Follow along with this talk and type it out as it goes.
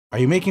Are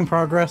you making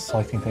progress?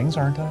 Collecting things,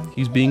 aren't I?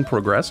 He's being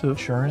progressive.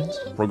 Insurance?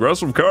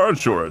 Progressive car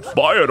insurance.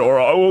 Buy it or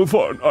I will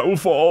fall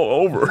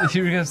over.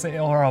 You were gonna say,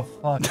 or I'll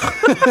fuck.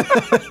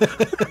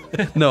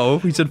 No,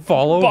 he said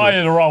fall over. Buy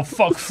it or I'll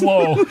fuck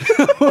slow.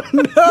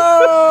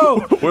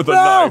 No! With a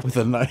knife. With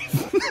a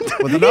knife.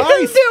 With a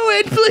knife. Do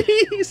it,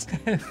 please.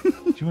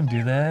 She wouldn't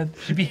do that.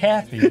 She'd be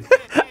happy.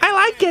 I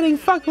like getting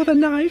fucked with a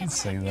knife. She'd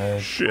say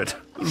that. Shit.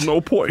 There's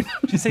no point.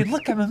 She'd say,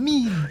 look, I'm a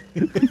meme.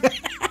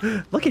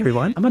 Look,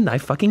 everyone, I'm a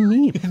knife fucking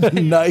meme.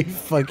 Knife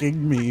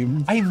fucking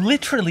meme. I'm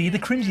literally the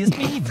cringiest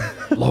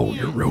meme. Lo,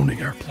 you're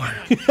ruining our plan.